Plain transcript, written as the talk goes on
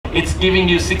It's giving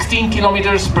you 16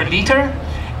 kilometers per liter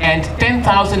and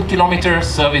 10,000 kilometer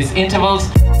service intervals.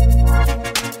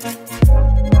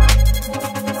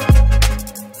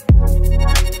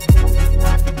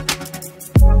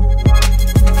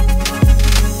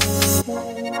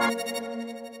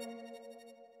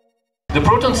 The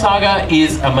Proton Saga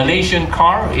is a Malaysian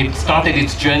car. It started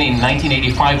its journey in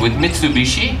 1985 with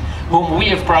Mitsubishi, whom we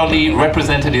have proudly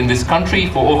represented in this country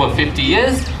for over 50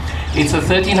 years. It's a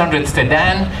 1300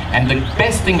 sedan, and the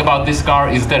best thing about this car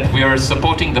is that we are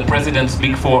supporting the President's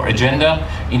Big Four agenda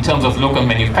in terms of local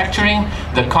manufacturing.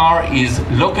 The car is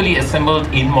locally assembled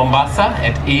in Mombasa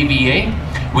at AVA,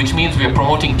 which means we are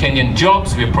promoting Kenyan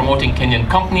jobs, we are promoting Kenyan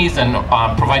companies, and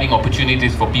providing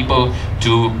opportunities for people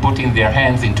to put in their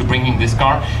hands into bringing this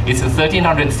car. It's a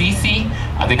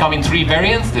 1300cc. They come in 3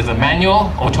 variants. There's a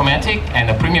manual, automatic, and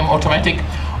a premium automatic.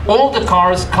 All the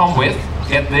cars come with,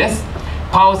 get this,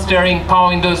 power steering, power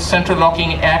windows, central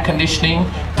locking, air conditioning,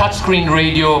 touchscreen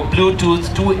radio,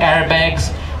 Bluetooth, 2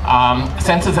 airbags,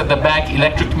 sensors at the back,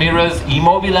 electric mirrors,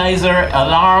 immobilizer,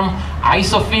 alarm,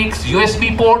 ISOFIX,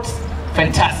 USB ports.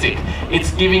 Fantastic.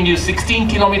 It's giving you 16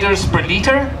 kilometers per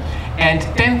liter and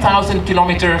 10,000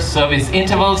 kilometer service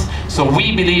intervals. So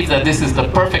we believe that this is the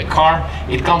perfect car.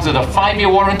 It comes with a 5-year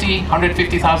warranty,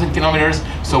 150,000 kilometers.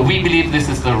 So we believe this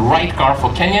is the right car for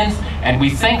Kenyans. And we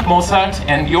thank Mozzart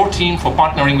and your team for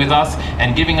partnering with us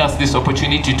and giving us this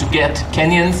opportunity to get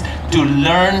Kenyans to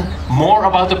learn more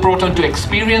about the Proton, to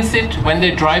experience it when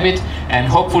they drive it, and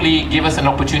hopefully give us an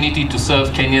opportunity to serve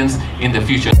Kenyans in the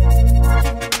future.